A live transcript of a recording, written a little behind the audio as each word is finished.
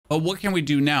But what can we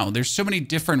do now? There's so many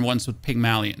different ones with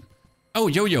Pygmalien. Oh,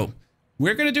 Yo-Yo.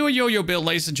 We're going to do a Yo-Yo build,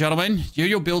 ladies and gentlemen.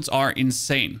 Yo-Yo builds are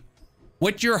insane.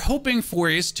 What you're hoping for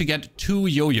is to get 2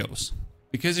 Yo-Yos.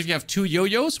 Because if you have 2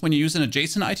 Yo-Yos, when you use an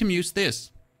adjacent item, use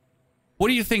this. What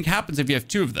do you think happens if you have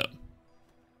 2 of them?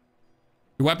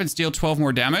 Your weapons deal 12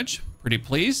 more damage. Pretty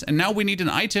pleased. And now we need an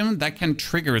item that can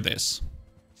trigger this.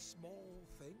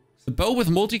 The bow with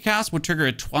multicast would trigger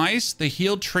it twice. The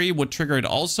heal tree would trigger it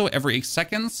also every 8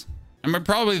 seconds. And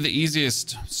probably the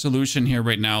easiest solution here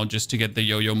right now, just to get the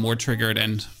Yo-Yo more triggered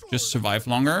and just survive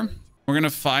longer. We're going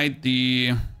to fight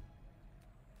the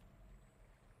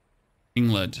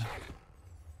Inglet.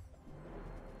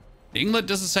 The Inglet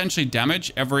does essentially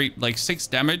damage every, like 6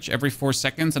 damage every 4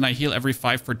 seconds. And I heal every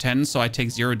 5 for 10, so I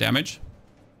take 0 damage.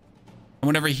 And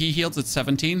whenever he heals, it's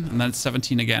 17. And then it's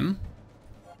 17 again.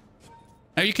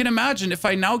 Now you can imagine if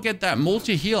I now get that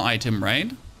multi-heal item, right?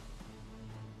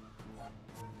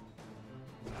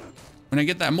 When I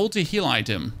get that multi-heal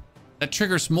item that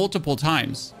triggers multiple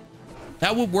times,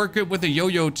 that would work good with a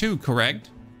Yo-Yo too, correct?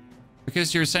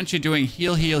 Because you're essentially doing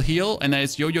heal, heal, heal, and then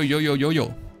it's Yo-Yo, Yo-Yo,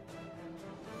 Yo-Yo.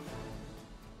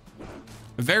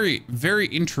 A very, very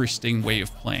interesting way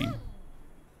of playing.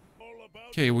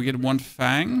 Okay, we get 1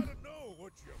 Fang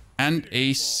and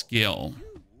a skill.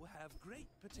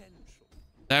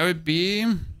 That would be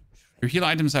your heal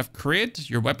items have crit,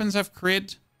 your weapons have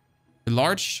crit, your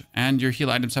large, and your heal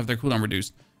items have their cooldown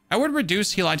reduced. I would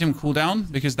reduce heal item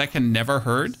cooldown because that can never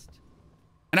hurt.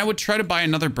 And I would try to buy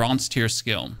another bronze tier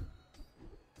skill.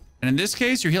 And in this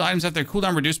case, your heal items have their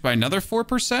cooldown reduced by another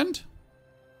 4%.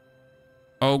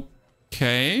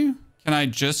 Okay. Can I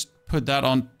just put that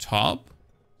on top?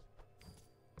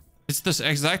 It's the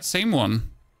exact same one.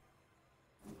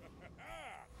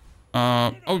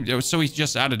 Oh, so he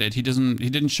just added it. He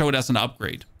didn't show it as an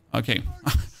upgrade. Okay.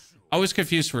 I was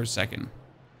confused for a second.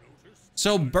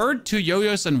 So bird, 2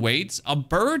 Yo-Yos and weights. A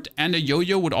bird and a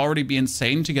Yo-Yo would already be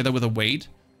insane together with a weight.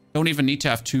 Don't even need to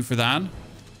have 2 for that.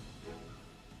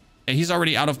 Yeah, he's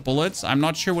already out of bullets. I'm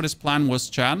not sure what his plan was,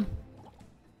 Chad.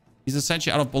 He's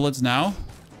essentially out of bullets now.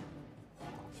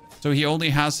 So he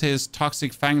only has his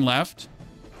Toxic Fang left.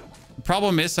 The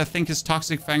problem is, I think his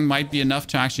Toxic Fang might be enough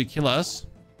to actually kill us.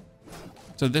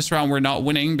 So this round we're not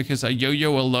winning because a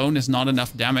Yo-Yo alone is not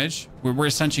enough damage. We're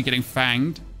essentially getting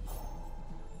fanged.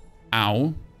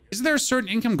 Ow. Is there a certain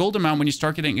income gold amount when you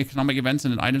start getting economic events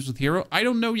and items with hero? I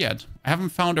don't know yet. I haven't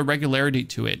found a regularity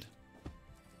to it.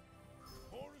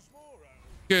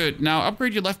 Good. Now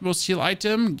upgrade your leftmost heal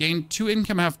item. Gain 2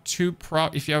 income, have 2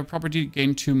 if you have a property,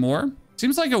 gain 2 more.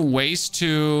 Seems like a waste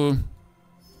to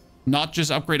not just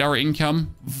upgrade our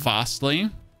income vastly.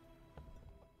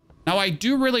 Now, I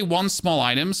do really want small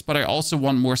items, but I also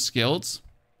want more skills.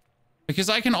 Because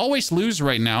I can always lose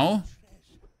right now.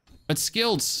 But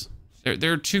skills,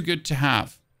 they're too good to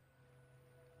have.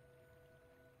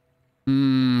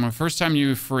 First time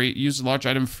you use a large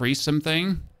item, freeze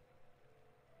something.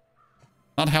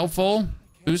 Not helpful.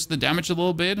 Boost the damage a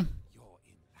little bit.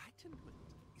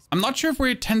 I'm not sure if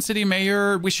we're 10 City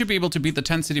Mayor. We should be able to beat the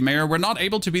 10 City Mayor. We're not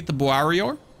able to beat the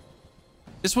Boarior.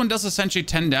 This one does essentially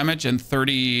 10 damage and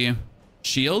 30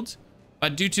 shield.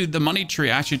 But due to the money tree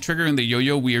actually triggering the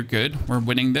Yo-Yo, we are good. We're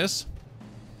winning this.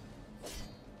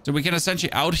 So we can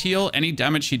essentially out-heal any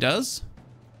damage he does.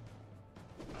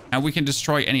 And we can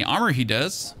destroy any armor he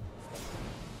does.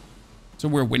 So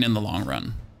we're winning in the long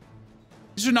run.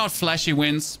 These are not flashy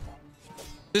wins.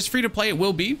 This free-to-play, it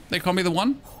will be. They call me the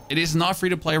one. It is not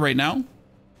free-to-play right now.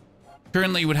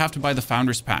 Currently, you would have to buy the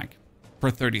Founders Pack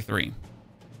for 33.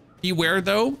 Beware,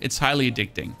 though, it's highly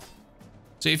addicting.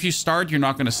 So if you start, you're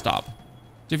not going to stop.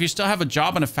 So if you still have a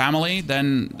job and a family,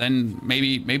 then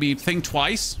maybe think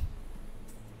twice.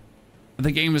 But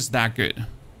the game is that good.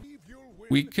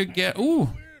 We could get...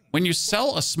 Ooh. When you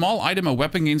sell a small item, a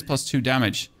weapon gains +2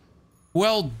 damage.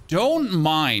 Well, don't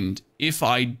mind if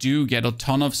I do get a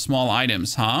ton of small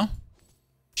items, huh?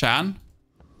 Chad?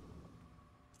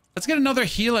 Let's get another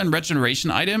heal and regeneration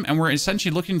item, and we're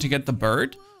essentially looking to get the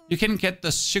bird. You can get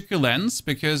the succulence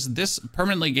because this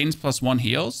permanently gains +1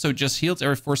 heal, so just heals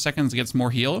every 4 seconds, gets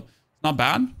more heal. Not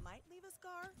bad.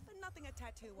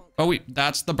 Oh wait,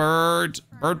 that's the bird.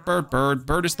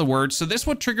 Bird is the word. So this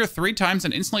would trigger 3 times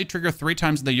and instantly trigger 3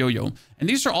 times the Yo-Yo. And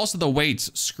these are also the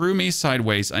weights. Screw me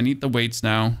sideways. I need the weights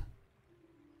now.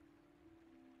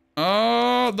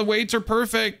 Oh, the weights are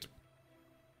perfect.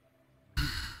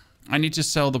 I need to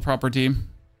sell the property.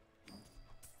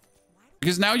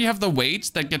 Because now you have the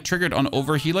weights that get triggered on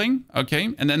overhealing.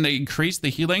 Okay, and then they increase the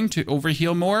healing to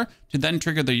overheal more, to then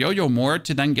trigger the Yo-Yo more,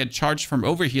 to then get charged from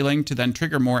overhealing, to then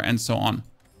trigger more, and so on.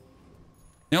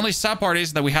 The only sad part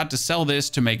is that we had to sell this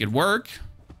to make it work.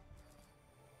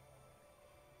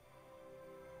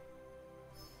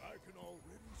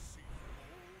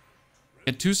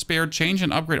 Get 2 spare change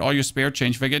and upgrade all your spare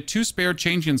change. If I get 2 spare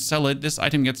change and sell it, this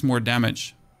item gets more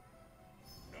damage.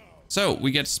 So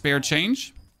we get spare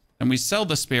change, and we sell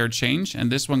the spare change,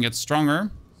 and this one gets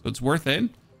stronger, so it's worth it.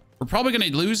 We're probably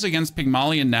going to lose against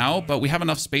Pygmalien now, but we have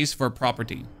enough space for a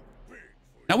property.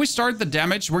 Now we start the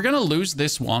damage. We're going to lose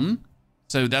this one,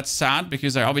 so that's sad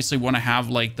because I obviously want to have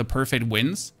like the perfect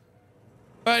wins,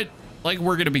 but like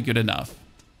we're going to be good enough.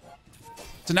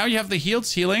 So now you have the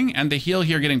heal's healing and the heal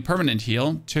here getting permanent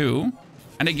heal too.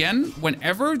 And again,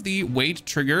 whenever the weight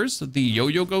triggers, the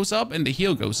yo-yo goes up and the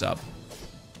heal goes up,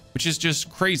 which is just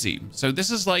crazy. So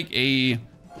this is like a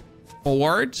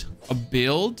board, a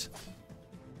build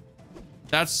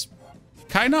that's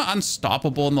kind of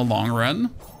unstoppable in the long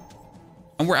run.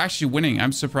 And we're actually winning.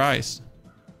 I'm surprised.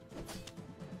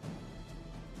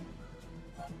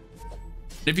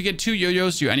 If you get 2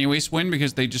 yo-yos, you anyways win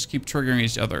because they just keep triggering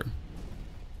each other.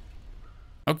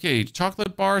 Okay,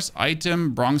 chocolate bars,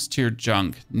 item, bronze tier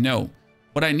junk. No.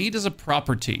 What I need is a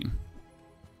property.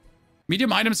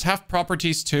 Medium items have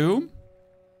properties too.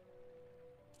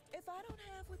 If I don't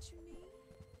have what you need,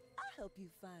 I'll help you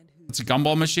find who. It's a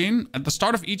gumball machine. At the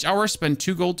start of each hour, spend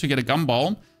 2 gold to get a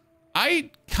gumball.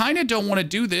 I kind of don't want to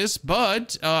do this,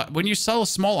 but when you sell a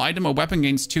small item, a weapon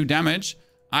gains 2 damage.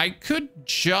 I could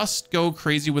just go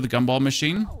crazy with a gumball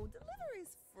machine. Oh,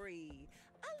 delivery's free.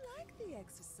 I like the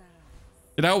exercise.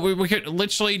 You know, we could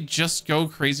literally just go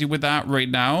crazy with that right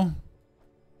now.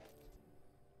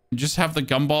 Just have the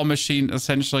gumball machine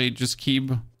essentially just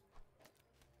keep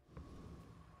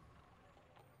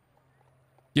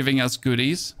giving us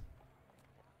goodies.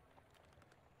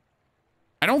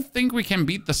 I don't think we can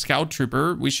beat the scout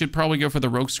trooper. We should probably go for the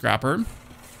rogue scrapper.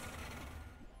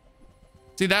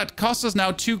 See, that costs us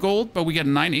now 2 gold, but we get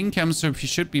 9 income, so we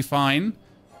should be fine.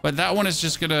 But that one is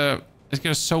just gonna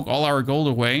soak all our gold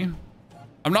away.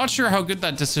 I'm not sure how good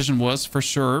that decision was, for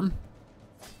sure.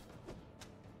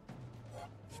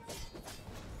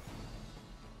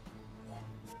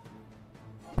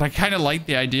 But I kind of like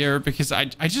the idea because I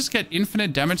just get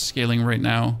infinite damage scaling right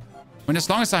now. I mean, as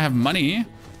long as I have money,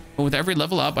 but with every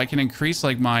level up, I can increase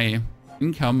like my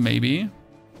income maybe.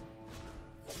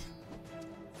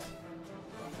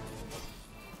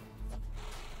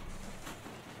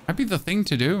 Might be the thing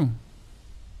to do.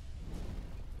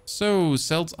 So,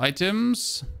 sells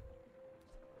items.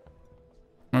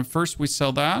 And first we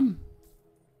sell that.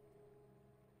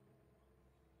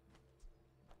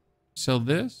 Sell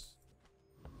this.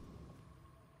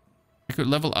 I could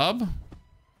level up.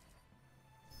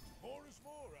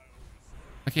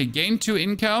 Okay, gain 2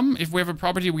 income. If we have a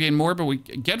property, we gain more, but we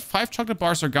get 5 chocolate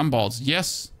bars or gumballs.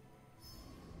 Yes.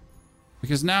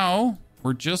 Because now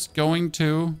we're just going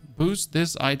to boost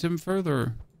this item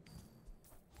further.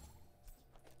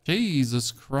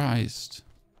 Jesus Christ.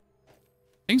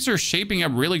 Things are shaping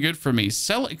up really good for me.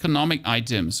 Sell economic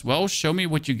items. Well, show me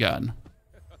what you got.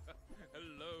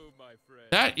 Hello, my friend.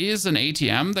 That is an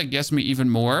ATM that gets me even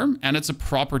more, and it's a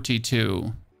property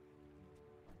too.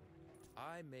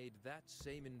 I made that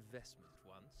same investment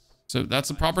once. So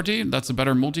that's a property. That's a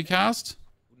better multicast.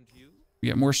 Wouldn't you? We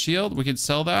get more shield. We could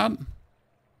sell that.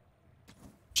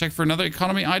 Check for another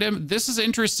economy item. This is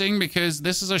interesting because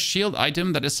this is a shield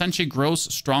item that essentially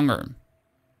grows stronger.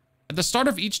 At the start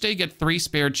of each day, get 3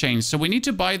 spare change. So we need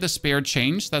to buy the spare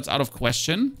change. That's out of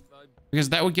question because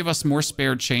that would give us more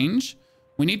spare change.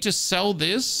 We need to sell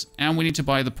this and we need to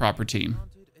buy the property.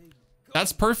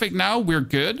 That's perfect now. We're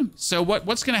good. So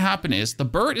what's going to happen is the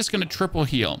bird is going to triple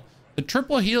heal. The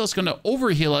triple heal is going to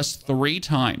overheal us 3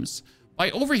 times. By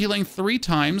overhealing 3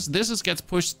 times, this gets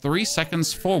pushed 3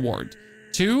 seconds forward.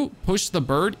 To push the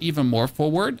bird even more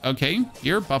forward. Okay,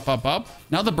 here, bop, bop, bop.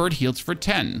 Now the bird heals for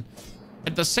 10.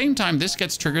 At the same time, this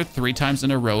gets triggered 3 times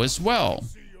in a row as well.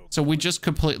 So we just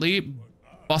completely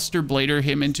Buster Blader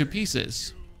him into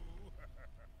pieces.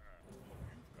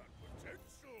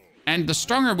 And the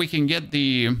stronger we can get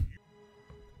the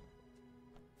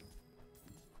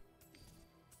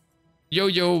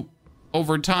yo-yo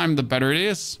over time, the better it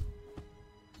is.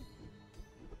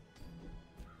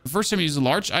 The first time you use a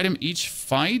large item each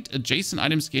fight, adjacent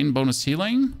items gain bonus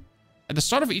healing. At the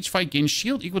start of each fight, gain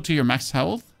shield equal to your max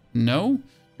health. No.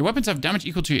 Your weapons have damage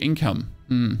equal to your income.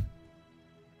 And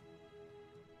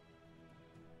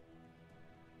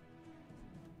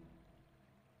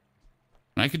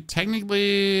I could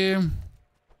technically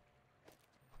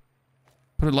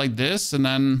put it like this and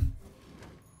then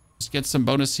just get some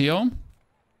bonus heal.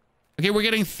 Okay, we're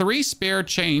getting 3 spare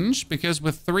change because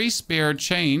with 3 spare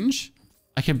change,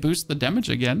 I can boost the damage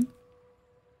again.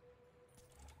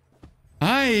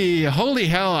 Aye, holy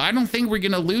hell. I don't think we're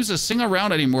going to lose a single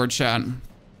round anymore, chat.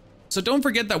 So don't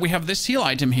forget that we have this heal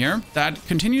item here that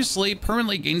continuously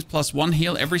permanently gains +1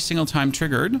 heal every single time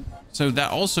triggered. So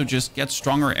that also just gets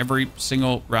stronger every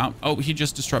single round. Oh, he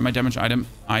just destroyed my damage item.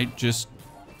 I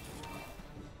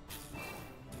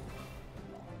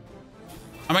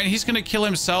mean, he's going to kill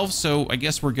himself, so I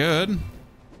guess we're good.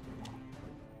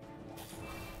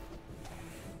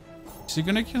 Is he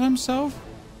going to kill himself?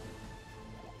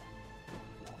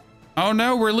 Oh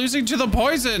no, we're losing to the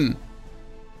poison.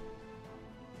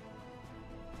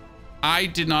 I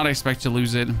did not expect to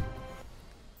lose it.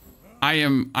 I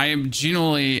am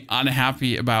genuinely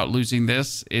unhappy about losing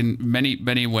this in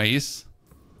many ways.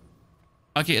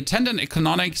 Okay, attend an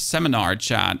economic seminar,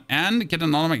 chat, and get an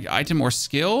economic item or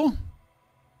skill.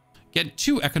 Get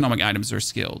 2 economic items or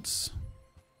skills.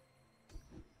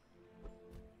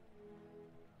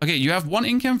 Okay, you have 1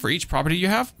 income for each property you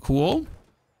have. Cool.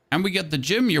 And we get the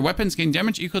gym. Your weapons gain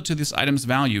damage equal to this item's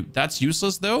value. That's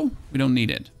useless, though. We don't need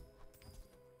it.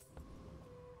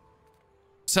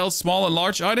 Sell small and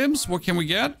large items. What can we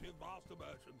get?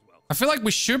 I feel like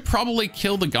we should probably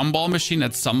kill the gumball machine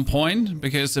at some point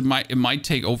because it might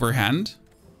take overhand.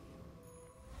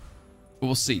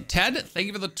 We'll see. Ted, thank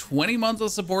you for the 20 months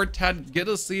of support. Ted, good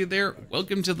to see you there.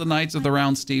 Welcome to the Knights of the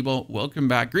Round Stable. Welcome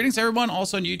back. Greetings, everyone.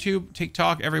 Also on YouTube,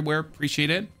 TikTok, everywhere.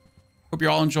 Appreciate it. Hope you're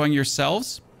all enjoying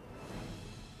yourselves.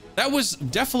 That was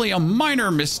definitely a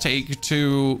minor mistake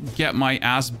to get my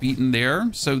ass beaten there.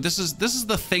 So this is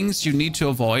the things you need to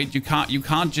avoid. You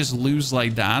can't just lose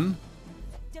like that.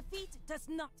 Defeat does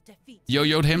not defeat.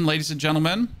 Yo-yoed him, ladies and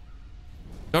gentlemen.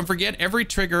 Don't forget, every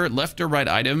trigger, left or right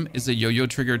item, is a yo-yo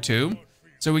trigger too.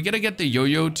 So we gotta get the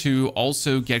yo-yo to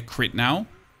also get crit now.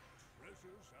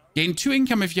 Gain 2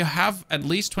 income if you have at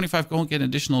least 25 gold, get an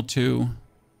additional 2.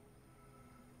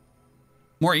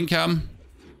 More income.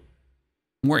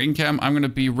 More income. I'm gonna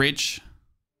be rich.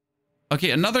 Okay,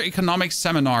 another economic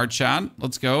seminar, chat.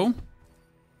 Let's go.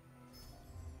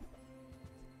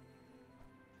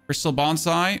 Crystal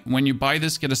bonsai. When you buy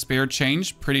this, get a spare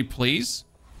change. Pretty please.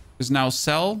 Is now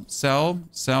sell.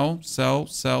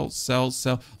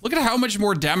 Look at how much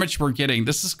more damage we're getting.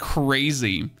 This is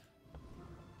crazy.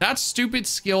 That stupid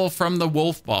skill from the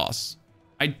wolf boss.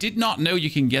 I did not know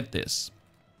you can get this.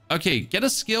 Okay, get a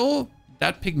skill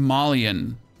that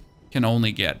Pygmalien can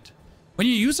only get. When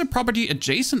you use a property,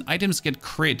 adjacent items get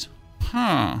crit.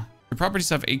 Huh. The properties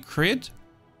have a crit?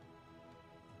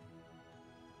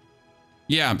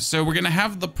 Yeah, so we're gonna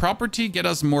have the property get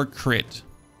us more crit.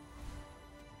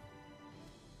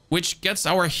 Which gets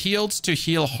our heals to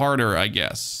heal harder, I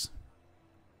guess.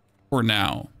 For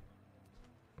now.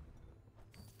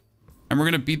 And we're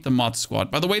gonna beat the mod squad.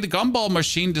 By the way, the gumball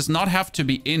machine does not have to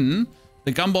be in.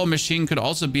 The gumball machine could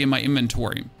also be in my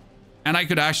inventory. And I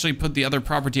could actually put the other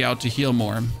property out to heal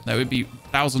more. That would be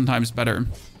 1,000 times better.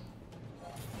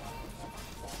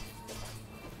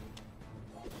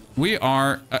 We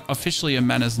are officially a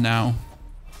menace now.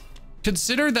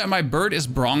 Consider that my bird is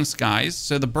bronze, guys.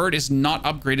 So the bird is not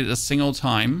upgraded a single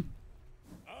time.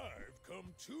 I've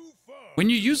come too far. When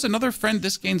you use another friend,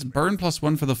 this gains burn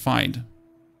 +1 for the fight.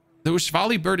 The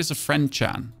Ushvali bird is a friend,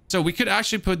 Chan. So we could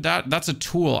actually put that. That's a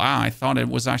tool. Ah, I thought it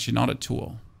was actually not a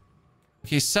tool.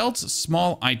 Okay, sells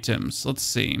small items. Let's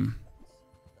see.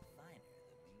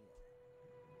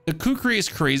 The kukri is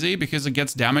crazy because it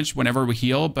gets damaged whenever we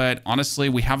heal, but honestly,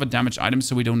 we have a damaged item,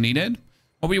 so we don't need it.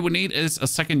 What we would need is a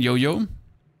second yo-yo.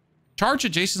 Charge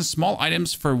adjacent small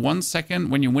items for 1 second.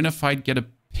 When you win a fight, get a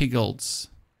piggles.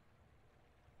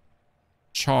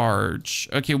 Charge.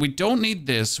 Okay, we don't need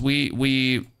this.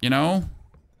 We, you know.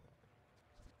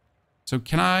 So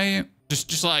can I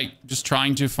just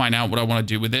trying to find out what I want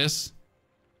to do with this?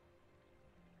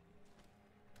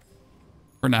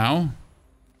 For now.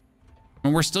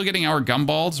 And we're still getting our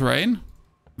gumballs, right?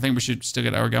 I think we should still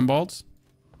get our gumballs.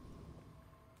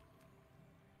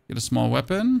 Get a small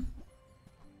weapon.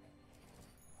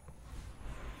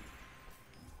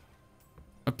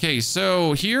 Okay,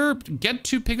 so here, get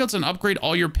 2 piglets and upgrade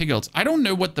all your piglets. I don't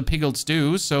know what the piglets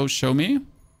do, so show me.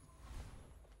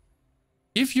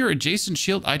 If your adjacent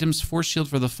shield items force shield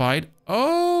for the fight.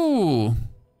 Oh!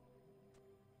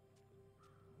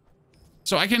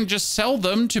 So I can just sell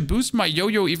them to boost my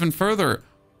yo-yo even further.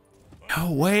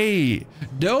 No way.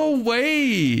 No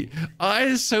way. Oh, that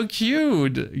is so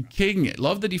cute. King,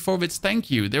 love the D4 bits. Thank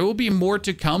you. There will be more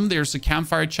to come. There's a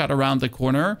campfire chat around the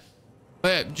corner.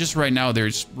 But just right now,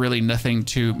 there's really nothing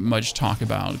too much talk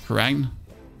about, correct?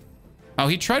 Oh,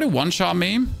 he tried to one-shot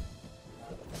me.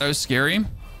 That was scary.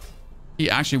 He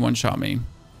actually one-shot me.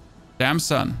 Damn,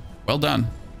 son. Well done.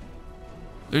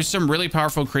 There's some really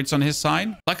powerful crits on his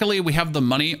side. Luckily, we have the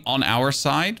money on our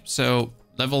side. So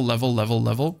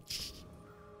level.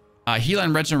 Heal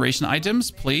and regeneration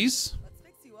items, please. Let's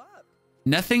fix you up.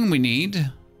 Nothing we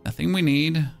need. Nothing we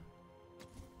need.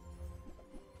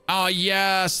 Oh,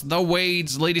 yes. The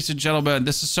weights, ladies and gentlemen.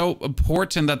 This is so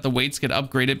important that the weights get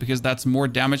upgraded because that's more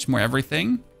damage, more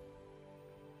everything.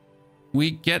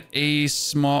 We get a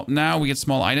small... Now we get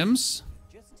small items.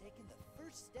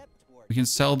 We can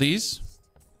sell these.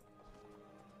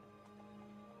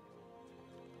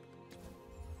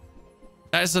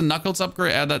 That is a Knuckles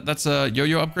upgrade. That's a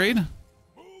Yo-Yo upgrade.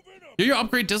 Yo-Yo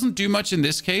upgrade doesn't do much in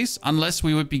this case, unless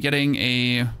we would be getting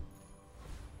a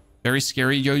very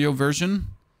scary Yo-Yo version.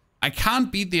 I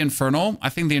can't beat the Infernal. I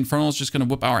think the Infernal is just going to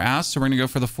whoop our ass, so we're going to go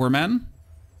for the 4-man.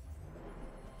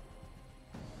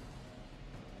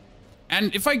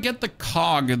 And if I get the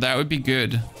cog, that would be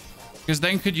good. Because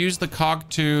then could use the cog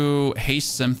to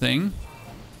haste something.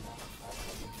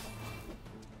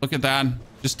 Look at that.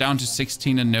 Just down to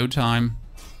 16 in no time.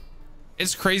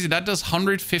 It's crazy. That does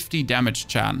 150 damage,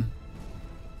 Chan.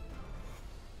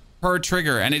 Per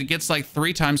trigger. And it gets like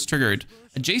 3 times triggered.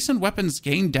 Adjacent weapons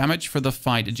gain damage for the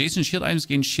fight. Adjacent shield items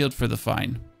gain shield for the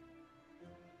fight.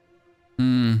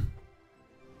 That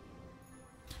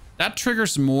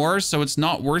triggers more, so it's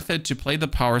not worth it to play the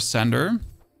power sender.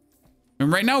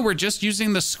 And right now we're just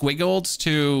using the squiggles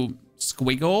to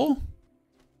squiggle.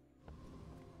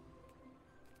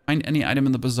 Find any item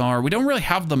in the bazaar. We don't really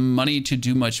have the money to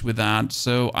do much with that,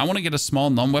 so I want to get a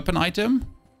small non-weapon item.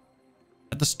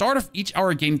 At the start of each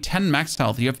hour, gain 10 max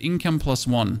health. You have income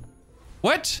 +1.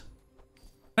 What?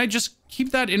 Can I just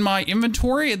keep that in my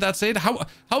inventory? That's it?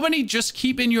 How many just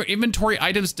keep in your inventory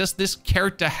items does this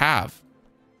character have?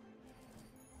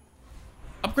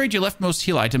 Upgrade your leftmost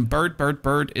heal item.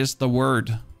 Bird is the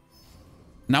word.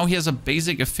 Now he has a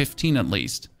basic of 15 at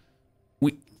least.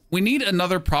 We need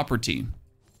another property.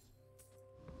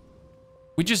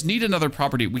 We just need another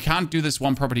property. We can't do this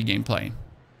one property gameplay.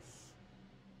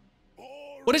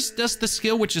 What does the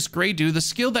skill which is gray do? The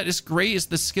skill that is gray is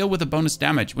the skill with a bonus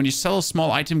damage. When you sell a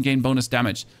small item, gain bonus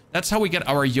damage. That's how we get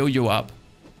our yo-yo up.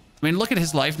 I mean, look at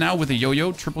his life now with a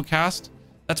yo-yo triple cast.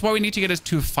 That's why we need to get it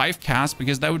to 5 cast,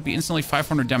 because that would be instantly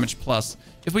 500 damage plus.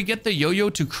 If we get the yo-yo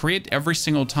to crit every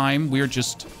single time, we're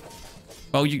just...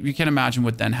 Well, you can imagine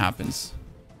what then happens.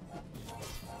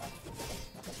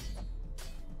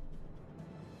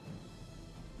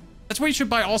 That's why you should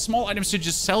buy all small items to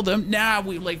just sell them. Nah,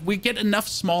 we get enough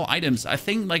small items. I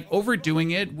think like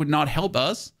overdoing it would not help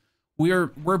us.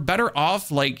 We're better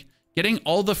off like getting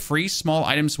all the free small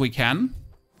items we can.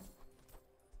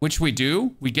 Which we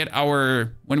do. We get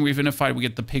our... When we vinified, we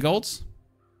get the pigolds.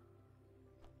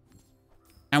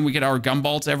 And we get our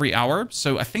gumballs every hour.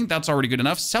 So I think that's already good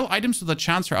enough. Sell items with a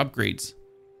chance for upgrades.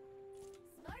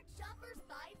 Smart shoppers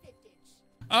buy vintage.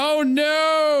 Oh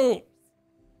no!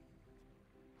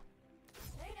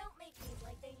 They don't make these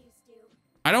like they used to.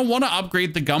 I don't want to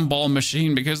upgrade the gumball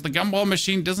machine because the gumball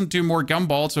machine doesn't do more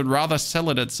gumballs. So I'd rather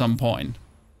sell it at some point.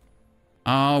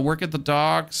 Work at the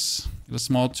docks. Get a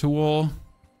small tool.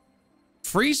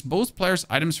 Freeze both players'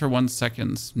 items for 1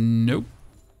 second. Nope.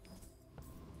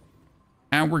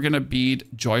 And we're gonna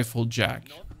beat Joyful Jack.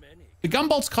 The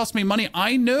gumballs cost me money,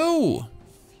 I know.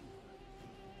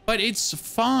 But it's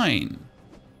fine.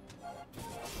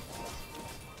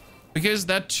 Because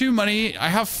that 2 money, I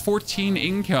have 14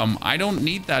 income. I don't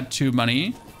need that 2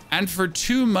 money. And for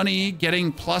 2 money,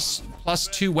 getting plus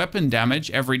 2 weapon damage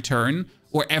every turn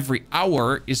or every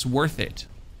hour is worth it.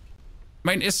 I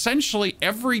mean, essentially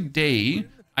every day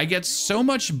I get so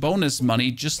much bonus money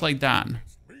just like that.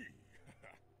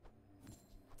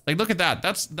 Like, look at that.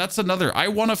 That's another. I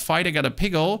want to fight. I got a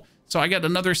piggle, so I get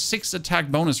another 6 attack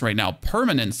bonus right now.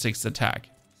 Permanent 6 attack.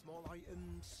 Small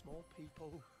items, small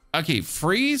people. Okay,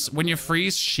 freeze. When you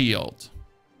freeze, shield.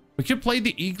 We could play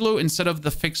the igloo instead of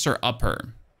the fixer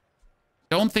upper.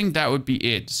 Don't think that would be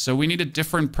it. So we need a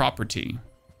different property.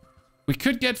 We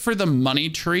could get for the money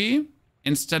tree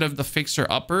instead of the fixer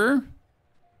upper.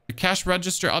 The cash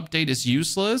register update is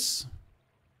useless.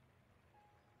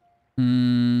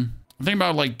 I'm thinking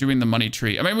about like doing the money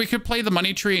tree. I mean, we could play the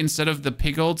money tree instead of the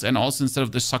pigolds and also instead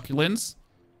of the succulents.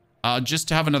 Just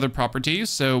to have another property.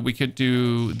 So we could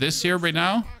do this here right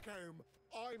now.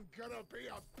 I'm gonna be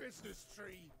a business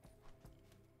tree.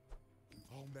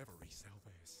 I'll never resell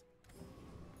this.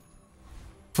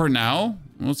 For now,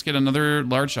 let's get another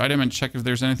large item and check if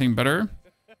there's anything better.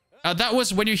 That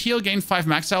was when you heal, gain 5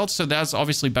 max health, so that's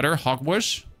obviously better.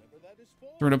 Hogwash.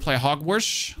 We're gonna play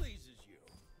Hogwash.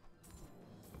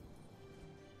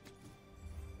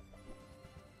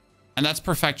 And that's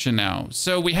perfection now.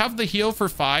 So we have the heal for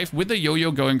 5 with the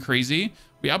yo-yo going crazy.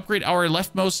 We upgrade our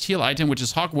leftmost heal item, which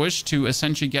is Hawkwish, to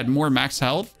essentially get more max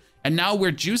health. And now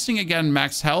we're juicing again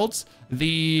max health.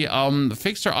 The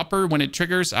fixer upper, when it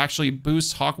triggers, actually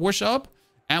boosts Hawkwish up.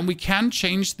 And we can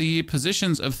change the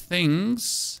positions of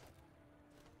things.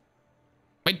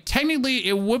 But technically,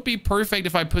 it would be perfect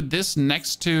if I put this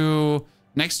next to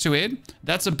it.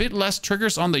 That's a bit less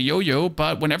triggers on the yo-yo,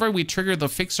 but whenever we trigger the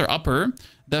fixer upper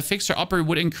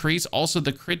would increase also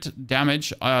the crit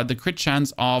damage, the crit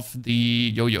chance of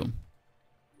the yo-yo.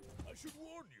 I should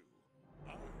warn you. I'm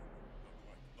not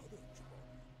like other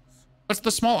Jabarians. What's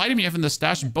the small item you have in the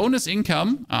stash? Bonus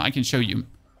income. I can show you.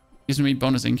 Gives me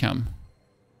bonus income.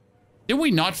 Did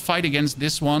we not fight against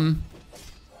this one?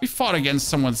 We fought against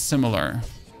someone similar.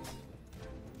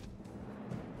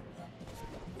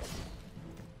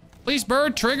 Please,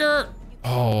 bird, trigger.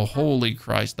 Oh, holy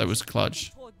Christ, that was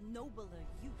clutch.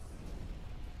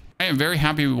 I am very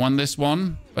happy we won this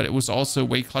one, but it was also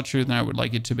way clutchier than I would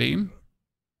like it to be.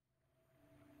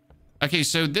 Okay,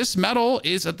 so this medal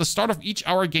is at the start of each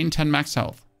hour gain 10 max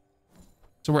health.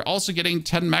 So we're also getting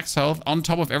 10 max health on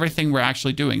top of everything we're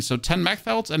actually doing. So 10 max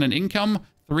health and an income,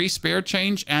 3 spare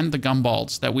change, and the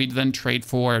gumballs that we then trade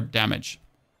for damage.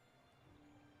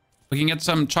 We can get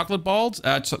some chocolate balls,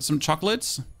 some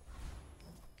chocolates.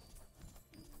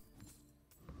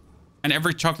 And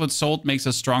every chocolate sold makes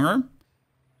us stronger.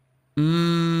 We're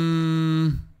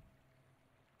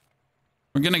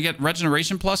going to get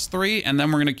regeneration plus 3, and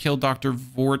then we're going to kill Dr.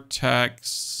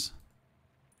 Vortex.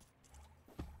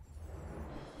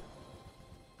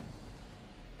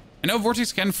 I know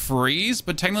Vortex can freeze,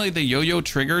 but technically the yo-yo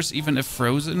triggers even if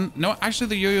frozen. No, actually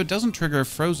the yo-yo doesn't trigger if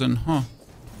frozen, huh?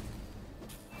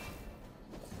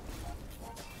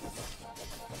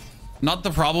 Not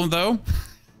the problem, though.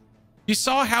 You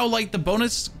saw how, like, the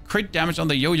bonus crit damage on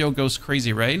the yo-yo goes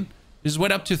crazy, right? This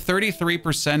went up to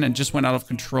 33% and just went out of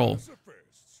control.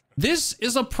 This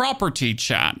is a property,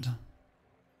 chat.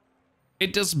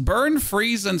 It does burn,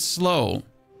 freeze, and slow.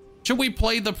 Should we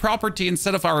play the property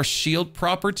instead of our shield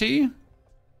property?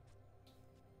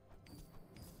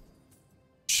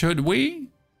 Should we?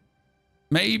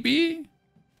 Maybe?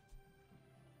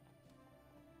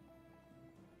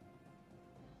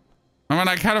 I mean,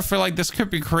 I kind of feel like this could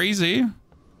be crazy.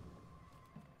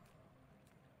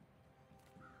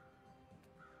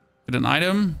 Get an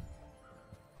item.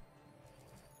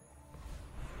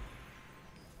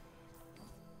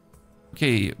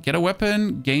 Okay, get a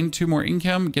weapon, gain 2 more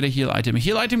income, get a heal item. A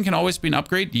heal item can always be an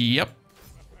upgrade. Yep.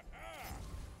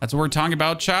 That's what we're talking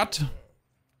about, chat.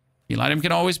 Heal item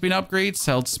can always be an upgrade.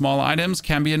 Sell small items.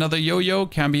 Can be another yo-yo.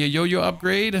 Can be a yo-yo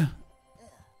upgrade. If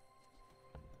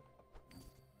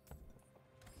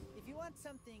you want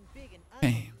something big and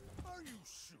Okay.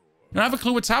 I don't have a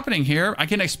clue what's happening here. I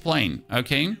can explain,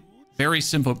 okay? Very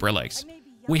simple, Brillex.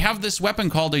 We have this weapon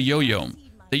called a yo-yo.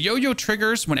 The yo-yo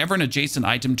triggers whenever an adjacent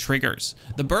item triggers.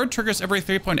 The bird triggers every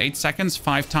 3.8 seconds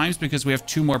 5 times because we have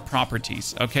 2 more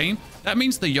properties, okay? That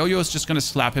means the yo-yo is just going to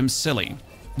slap him silly.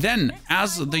 Then,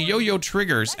 as the yo-yo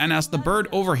triggers and as the bird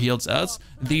overheals us,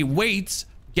 the weights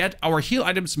get our heal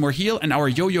items more heal and our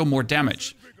yo-yo more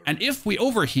damage. And if we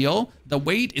overheal, the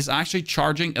weight is actually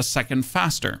charging a second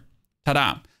faster.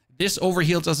 Ta-da! This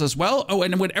overheals us as well. Oh,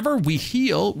 and whenever we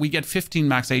heal, we get 15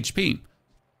 max HP.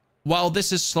 While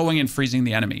this is slowing and freezing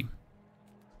the enemy.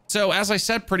 So as I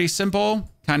said, pretty simple,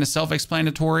 kind of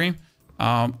self-explanatory.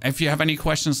 If you have any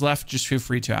questions left, just feel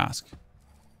free to ask.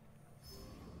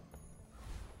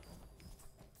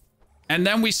 And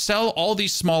then we sell all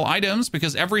these small items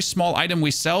because every small item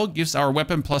we sell gives our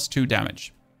weapon plus 2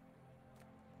 damage.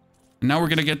 And now we're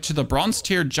going to get to the bronze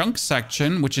tier junk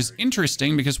section, which is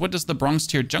interesting because what does the bronze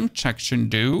tier junk section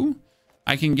do?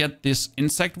 I can get this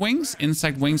insect wings.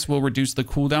 Insect wings will reduce the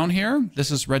cooldown here.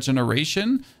 This is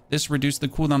regeneration. This reduces the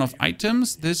cooldown of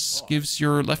items. This gives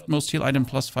your leftmost heal item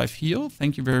plus 5 heal.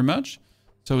 Thank you very much.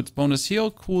 So it's bonus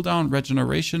heal, cooldown,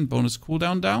 regeneration, bonus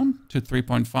cooldown down to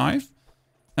 3.5.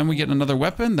 Then we get another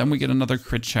weapon. Then we get another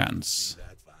crit chance.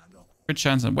 Crit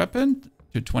chance and weapon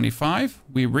to 25.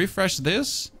 We refresh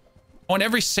this. Oh, and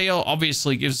every sale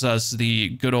obviously gives us the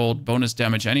good old bonus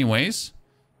damage anyways.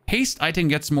 Haste item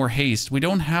gets more haste. We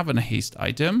don't have a haste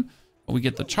item, but we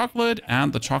get the chocolate,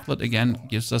 and the chocolate again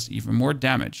gives us even more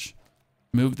damage.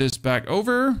 Move this back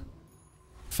over.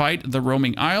 Fight the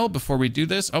roaming isle before we do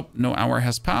this. Oh, no hour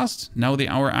has passed. Now the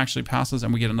hour actually passes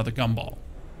and we get another gumball.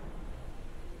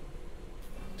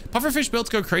 Pufferfish builds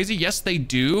go crazy. Yes, they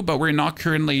do, but we're not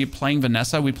currently playing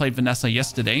Vanessa. We played Vanessa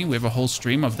yesterday. We have a whole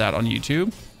stream of that on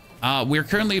YouTube. We're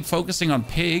currently focusing on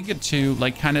Pig to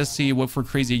like kind of see what for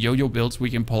crazy yo-yo builds we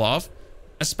can pull off.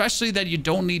 especially that you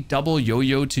don't need double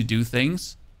yo-yo to do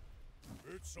things.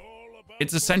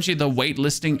 It's essentially the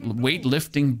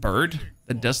weightlifting bird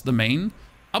that does the main.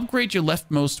 Upgrade your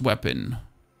leftmost weapon.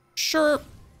 Sure.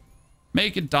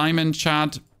 Make it diamond,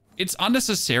 chat. It's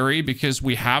unnecessary because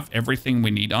we have everything we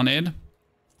need on it.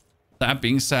 That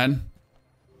being said,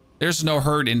 there's no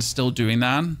hurt in still doing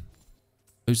that.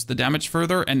 Boost the damage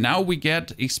further. And now we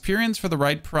get experience for the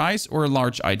right price or a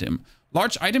large item.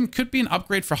 Large item could be an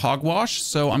upgrade for Hogwash.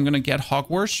 So I'm going to get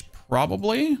Hogwash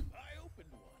probably.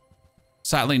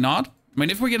 Sadly not. I mean,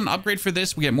 if we get an upgrade for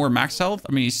this, we get more max health.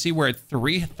 I mean, you see we're at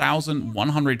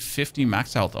 3,150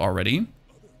 max health already.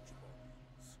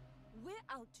 We're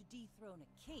out to dethrone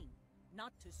a king,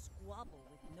 not to squabble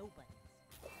with nobody.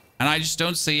 And I just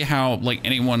don't see how, like,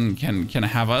 anyone can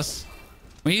have us.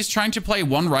 When he's trying to play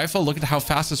one rifle, look at how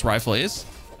fast his rifle is.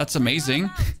 That's amazing.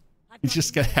 He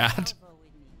just got had.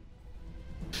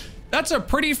 That's a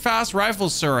pretty fast rifle,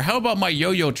 sir. How about my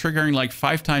yo-yo triggering like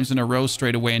 5 times in a row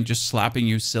straight away and just slapping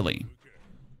you silly?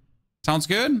 Sounds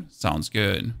good? Sounds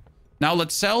good. Now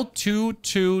let's sell 2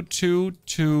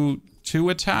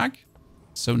 attack.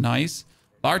 So nice.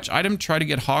 Large item, try to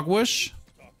get Hogwash.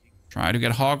 Try to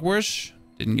get Hogwash.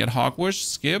 Didn't get Hogwash.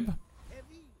 Skip.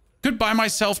 Could buy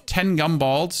myself 10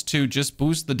 gumballs to just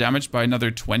boost the damage by another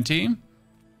 20.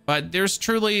 But there's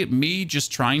truly me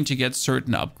just trying to get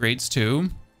certain upgrades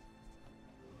too.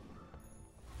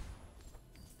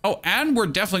 Oh, and we're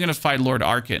definitely going to fight Lord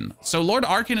Arkin. So Lord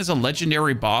Arkin is a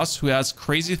legendary boss who has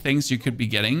crazy things you could be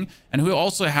getting and who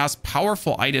also has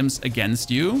powerful items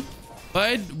against you.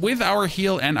 But with our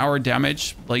heal and our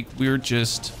damage, like, we're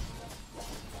just...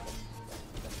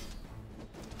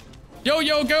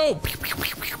 Yo, go!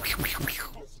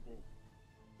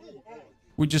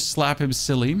 We just slap him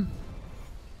silly.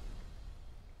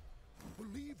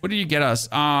 What do you get us?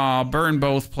 Ah, burn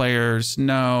both players.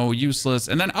 No, useless.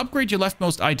 And then upgrade your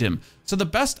leftmost item. So the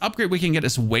best upgrade we can get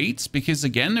is weights, because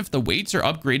again, if the weights are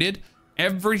upgraded,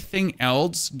 everything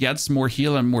else gets more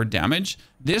heal and more damage.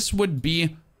 This would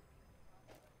be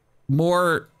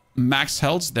more max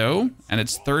health though, and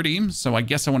it's 30. So I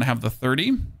guess I want to have the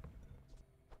 30.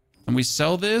 And we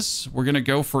sell this. We're going to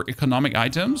go for economic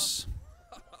items.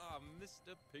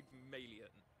 Mr. Pygmalien.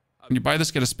 When you buy this,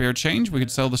 get a spare change. We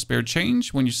could sell the spare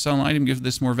change. When you sell an item, give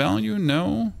this more value.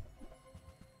 No.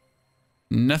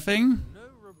 Nothing. No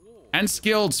reward. And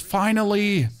skills,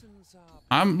 finally.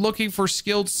 I'm looking for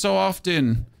skills so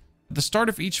often. At the start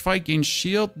of each fight, gain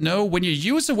shield. No. When you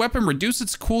use a weapon, reduce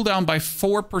its cooldown by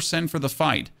 4% for the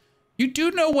fight. You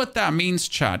do know what that means,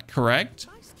 chat, correct?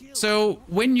 So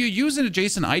when you use an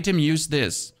adjacent item, use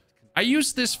this. I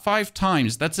used this 5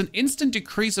 times. That's an instant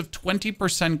decrease of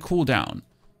 20% cooldown.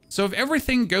 So if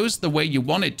everything goes the way you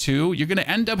want it to, you're going to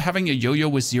end up having a yo-yo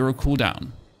with 0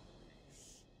 cooldown.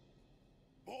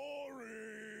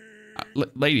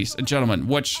 Ladies and gentlemen,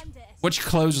 watch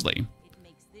closely.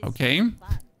 Okay.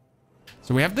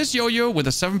 So we have this yo-yo with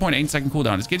a 7.8 second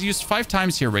cooldown. It's getting used 5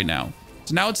 times here right now.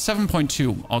 So now it's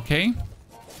 7.2. Okay.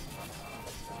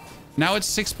 Now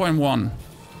it's 6.1.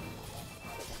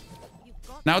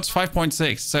 Now it's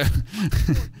 5.6. So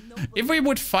if we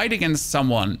would fight against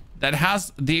someone that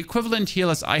has the equivalent heal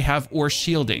as I have or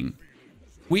shielding,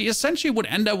 we essentially would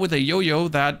end up with a yo-yo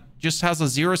that just has a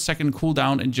 0-second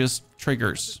cooldown and just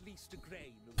triggers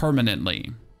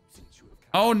permanently.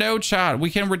 Oh no, chat. We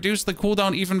can reduce the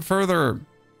cooldown even further.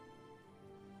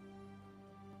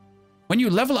 When you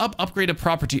level up, upgrade a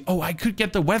property. Oh, I could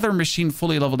get the weather machine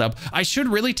fully leveled up. I should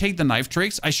really take the knife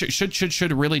tricks. I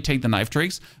should really take the knife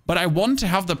tricks. But I want to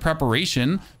have the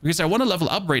preparation because I want to level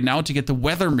up right now to get the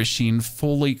weather machine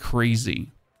fully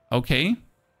crazy. Okay.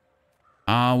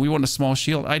 We want a small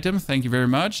shield item. Thank you very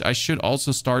much. I should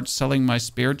also start selling my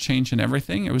spare change and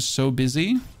everything. It was so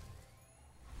busy.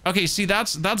 Okay, see,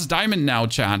 that's diamond now,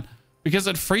 chat. Because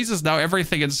it freezes now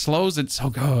everything and slows. It's so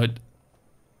good.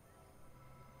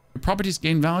 Properties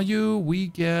gain value, we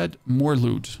get more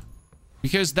loot.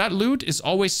 Because that loot is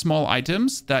always small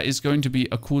items. That is going to be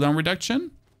a cooldown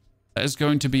reduction. That is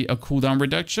going to be a cooldown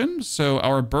reduction. So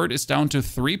our bird is down to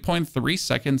 3.3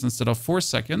 seconds instead of 4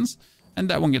 seconds. And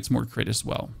that one gets more crit as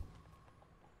well.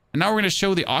 And now we're going to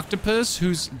show the octopus,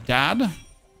 who's dad.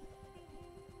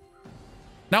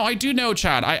 Now I do know,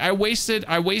 chat, I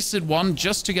wasted one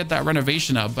just to get that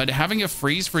renovation up. But having a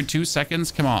freeze for 2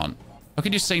 seconds, come on. How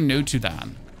could you say no to that?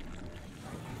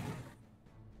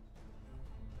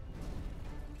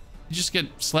 You just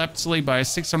get slapped silly by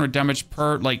 600 damage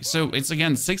per, like, so it's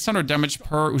again 600 damage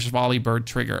per Ushvali bird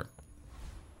trigger.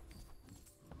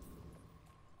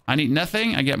 I need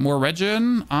nothing. I get more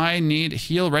regen. I need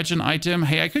heal regen item.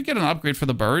 Hey, I could get an upgrade for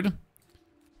the bird.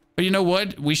 But you know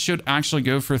what? We should actually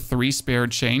go for 3 spare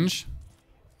change.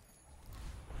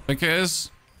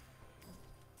 Because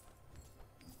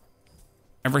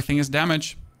everything is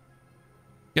damage.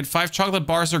 Get 5 chocolate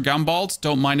bars or gumballs.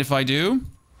 Don't mind if I do.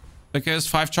 Because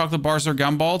 5 chocolate bars or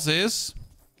gumballs is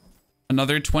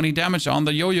another 20 damage on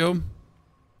the yo-yo.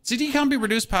 CD can't be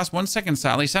reduced past 1 second,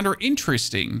 sadly. Sandra,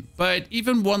 interesting. But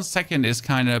even 1 second is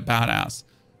kind of badass.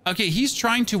 Okay, he's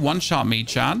trying to one-shot me,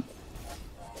 Chad.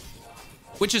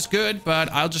 Which is good,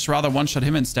 but I'll just rather one-shot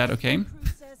him instead, okay?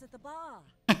 Says at the bar.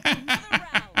 Another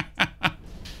round.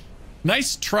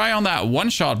 Nice try on that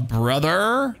one-shot,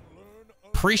 brother.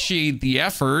 Appreciate the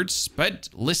efforts, but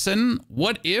listen,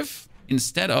 what if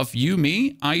instead of you,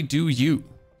 me, I do you?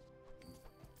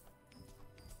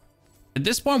 At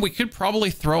this point, we could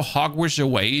probably throw Hogwash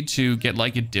away to get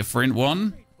like a different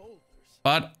one.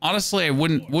 But honestly, I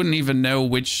wouldn't even know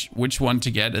which one to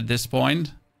get at this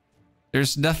point.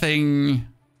 There's nothing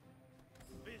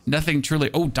truly.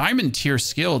 Oh, diamond tier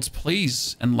skills,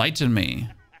 please enlighten me.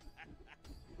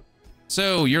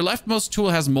 So your leftmost tool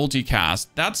has multicast.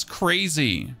 That's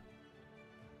crazy.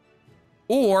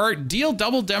 Or deal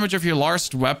double damage of your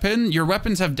last weapon. Your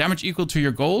weapons have damage equal to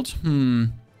your gold. The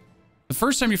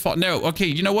first time you fought. No, okay,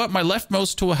 you know what? My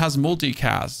leftmost tool has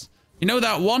multicast. You know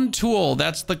that one tool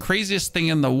that's the craziest thing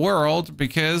in the world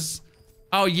because,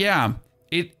 oh yeah,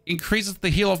 it increases the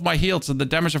heal of my heals and the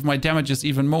damage of my damages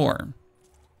even more.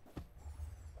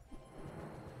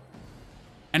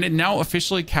 And it now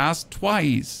officially casts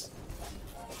twice.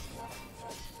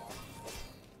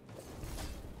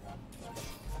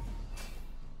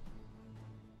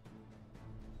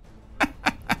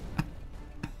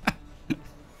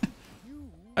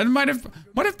 It might have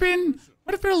been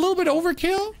a little bit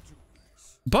overkill.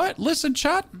 But listen,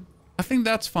 chat, I think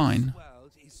that's fine.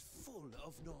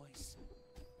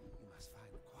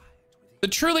 The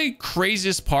truly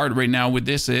craziest part right now with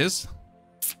this is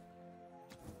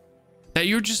that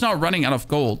you're just not running out of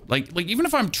gold. Like even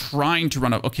if I'm trying to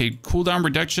run out, okay, cooldown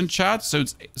reduction, chat, so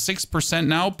it's 6%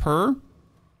 now per.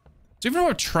 So even if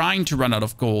I'm trying to run out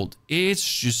of gold,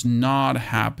 it's just not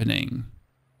happening.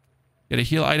 Get a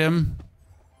heal item.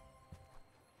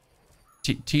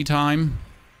 Tea time.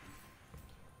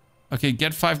 Okay,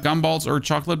 get 5 gumballs or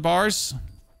chocolate bars.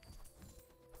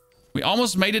 We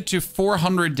almost made it to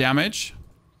 400 damage.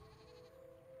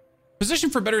 Position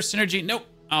for better synergy. Nope.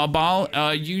 Bal,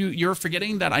 you're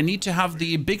forgetting that I need to have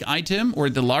the big item or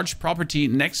the large property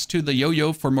next to the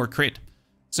yo-yo for more crit.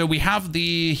 So we have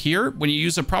the here. When you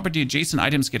use a property, adjacent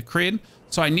items get crit.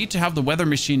 So I need to have the weather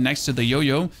machine next to the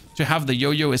yo-yo to have the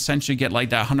yo-yo essentially get like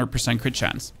that 100% crit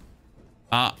chance.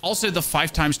 Also, the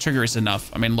 5 times trigger is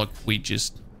enough. I mean, look, we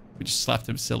just slapped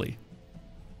him silly.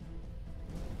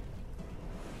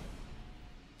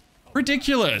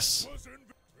 Ridiculous.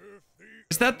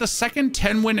 Is that the second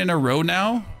 10 win in a row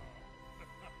now?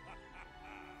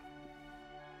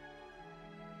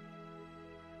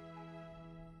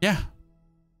 Yeah.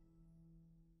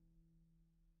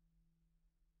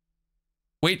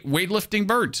 Weightlifting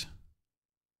bird.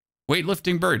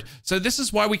 Weightlifting bird. So this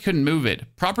is why we couldn't move it.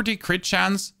 Property crit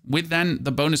chance with then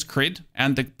the bonus crit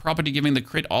and the property giving the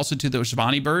crit also to the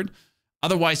Shivani bird.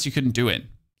 Otherwise, you couldn't do it.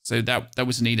 So that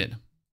was needed.